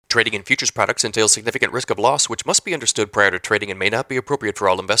Trading in futures products entails significant risk of loss, which must be understood prior to trading and may not be appropriate for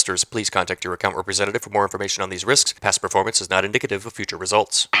all investors. Please contact your account representative for more information on these risks. Past performance is not indicative of future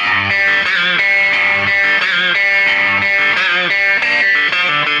results.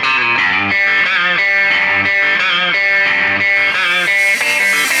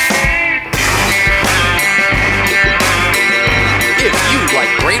 If you like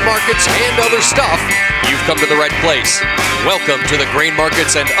grain markets and other stuff, you've come to the right place. Welcome to the Grain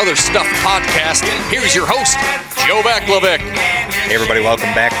Markets and Other Stuff podcast. Here's your host, Joe Vaclavic. Hey everybody,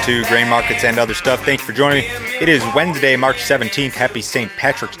 welcome back to Grain Markets and Other Stuff. Thank you for joining me. It is Wednesday, March 17th. Happy St.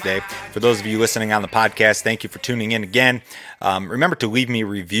 Patrick's Day. For those of you listening on the podcast, thank you for tuning in again. Remember to leave me a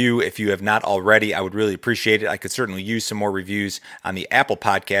review if you have not already. I would really appreciate it. I could certainly use some more reviews on the Apple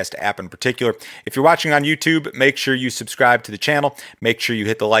Podcast app in particular. If you're watching on YouTube, make sure you subscribe to the channel. Make sure you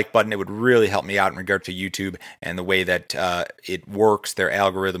hit the like button. It would really help me out in regard to YouTube and the way that it works. Their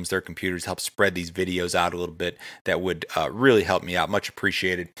algorithms, their computers help spread these videos out a little bit. That would really help me out. Much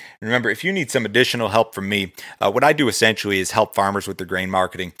appreciated. And remember, if you need some additional help from me, what I do essentially is help farmers with their grain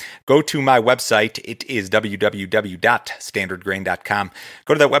marketing. Go to my website. It is www.standardgrain.com.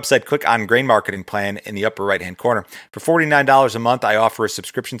 Go to that website, click on Grain Marketing Plan in the upper right-hand corner. For $49 a month, I offer a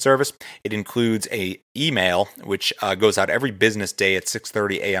subscription service. It includes a email, which goes out every business day at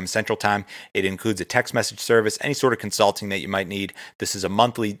 6:30 a.m. Central Time. It includes a text message service, any sort of consulting that you might need. This is a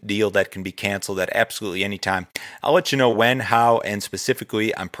monthly deal that can be canceled at absolutely any time. I'll let you know when, how, and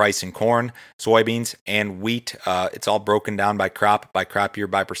specifically I'm pricing corn, soybeans, and wheat. It's all broken down by crop year,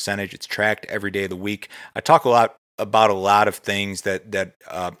 by percentage. It's tracked every day of the week. I talk about a lot of things that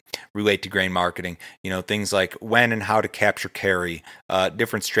relate to grain marketing. You know, things like when and how to capture carry,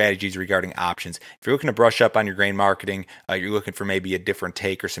 different strategies regarding options. If you're looking to brush up on your grain marketing, you're looking for maybe a different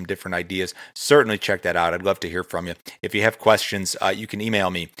take or some different ideas, certainly check that out. I'd love to hear from you. If you have questions, you can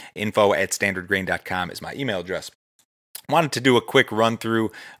email me. info@standardgrain.com is my email address. Wanted to do a quick run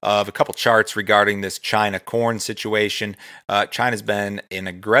through of a couple charts regarding this China corn situation. China's been an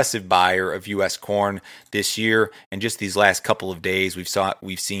aggressive buyer of U.S. corn this year, and just these last couple of days, we've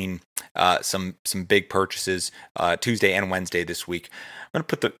seen some big purchases Tuesday and Wednesday this week. I'm going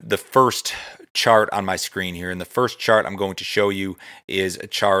to put the first chart on my screen here, and the first chart I'm going to show you is a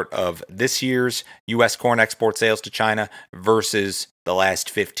chart of this year's U.S. corn export sales to China versus the last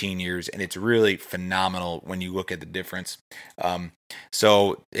 15 years, and it's really phenomenal when you look at the difference.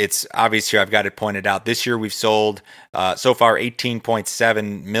 So it's obvious here, I've got it pointed out. This year we've sold so far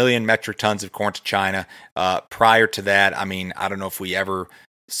 18.7 million metric tons of corn to China. Prior to that, I mean, I don't know if we ever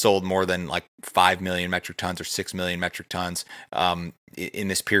sold more than like 5 million metric tons or 6 million metric tons in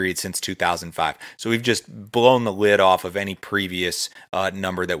this period since 2005. So we've just blown the lid off of any previous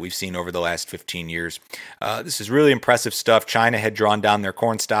number that we've seen over the last 15 years. This is really impressive stuff. China had drawn down their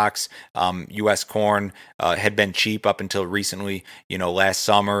corn stocks. U.S. corn had been cheap up until recently. You know, last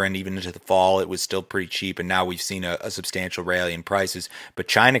summer and even into the fall, it was still pretty cheap. And now we've seen a substantial rally in prices. But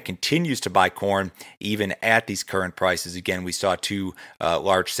China continues to buy corn even at these current prices. Again, we saw two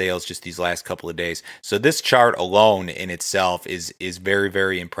large sales just these last couple of days. So this chart alone in itself is very,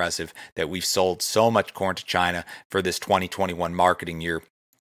 very impressive that we've sold so much corn to China for this 2021 marketing year.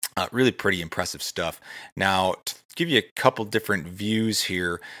 Really pretty impressive stuff. Now, to give you a couple different views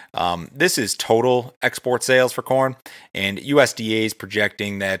here, this is total export sales for corn, and USDA is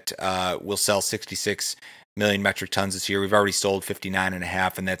projecting that we'll sell 66 million metric tons this year. We've already sold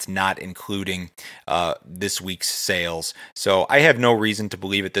 59.5, and that's not including this week's sales. So I have no reason to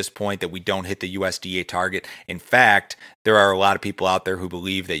believe at this point that we don't hit the USDA target. In fact, there are a lot of people out there who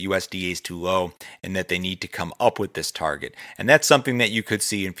believe that USDA is too low and that they need to come up with this target. And that's something that you could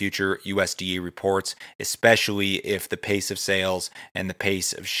see in future USDA reports, especially if the pace of sales and the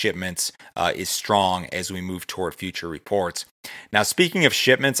pace of shipments is strong as we move toward future reports. Now, speaking of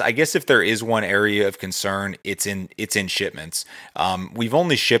shipments, I guess if there is one area of concern, it's in shipments. We've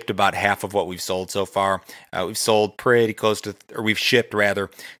only shipped about half of what we've sold so far. We've sold pretty close to, or we've shipped rather,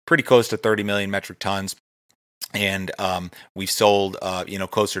 pretty close to 30 million metric tons. And we've sold,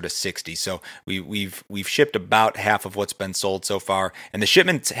 closer to 60. So we've shipped about half of what's been sold so far, and the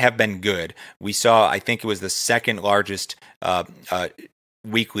shipments have been good. We saw, I think it was the second largest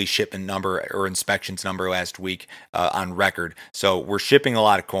weekly shipment number or inspections number last week on record. So we're shipping a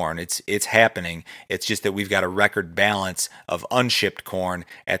lot of corn. It's happening. It's just that we've got a record balance of unshipped corn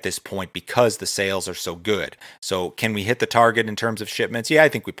at this point because the sales are so good. So can we hit the target in terms of shipments? Yeah, I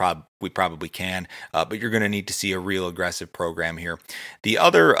think we probably can, but you're going to need to see a real aggressive program here. The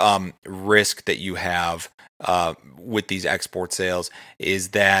other risk that you have with these export sales is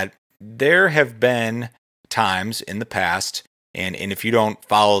that there have been times in the past And if you don't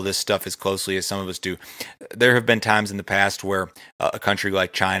follow this stuff as closely as some of us do, there have been times in the past where a country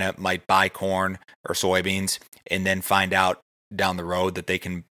like China might buy corn or soybeans and then find out down the road that they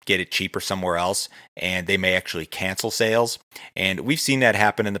can get it cheaper somewhere else, and they may actually cancel sales. And we've seen that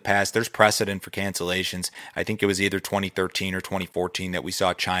happen in the past. There's precedent for cancellations. I think it was either 2013 or 2014 that we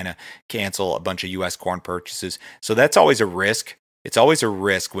saw China cancel a bunch of U.S. corn purchases. So that's always a risk. It's always a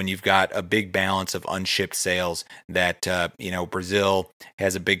risk when you've got a big balance of unshipped sales that, Brazil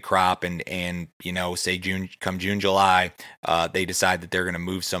has a big crop and say come June, July, they decide that they're going to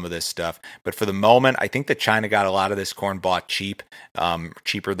move some of this stuff. But for the moment, I think that China got a lot of this corn bought cheap,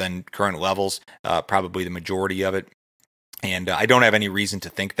 cheaper than current levels, probably the majority of it. And I don't have any reason to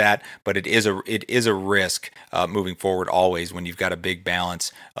think that, but it is a risk moving forward always when you've got a big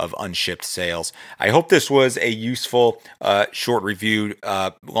balance of unshipped sales. I hope this was a useful short review.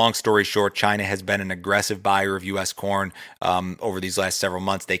 Long story short, China has been an aggressive buyer of U.S. corn over these last several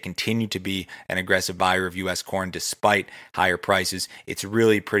months. They continue to be an aggressive buyer of U.S. corn despite higher prices. It's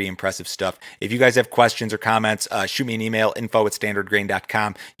really pretty impressive stuff. If you guys have questions or comments, shoot me an email,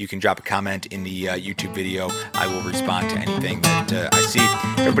 info@standardgrain.com. You can drop a comment in the YouTube video. I will respond to anything that I see.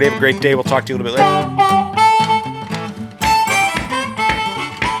 Everybody have a great day. We'll talk to you a little bit later.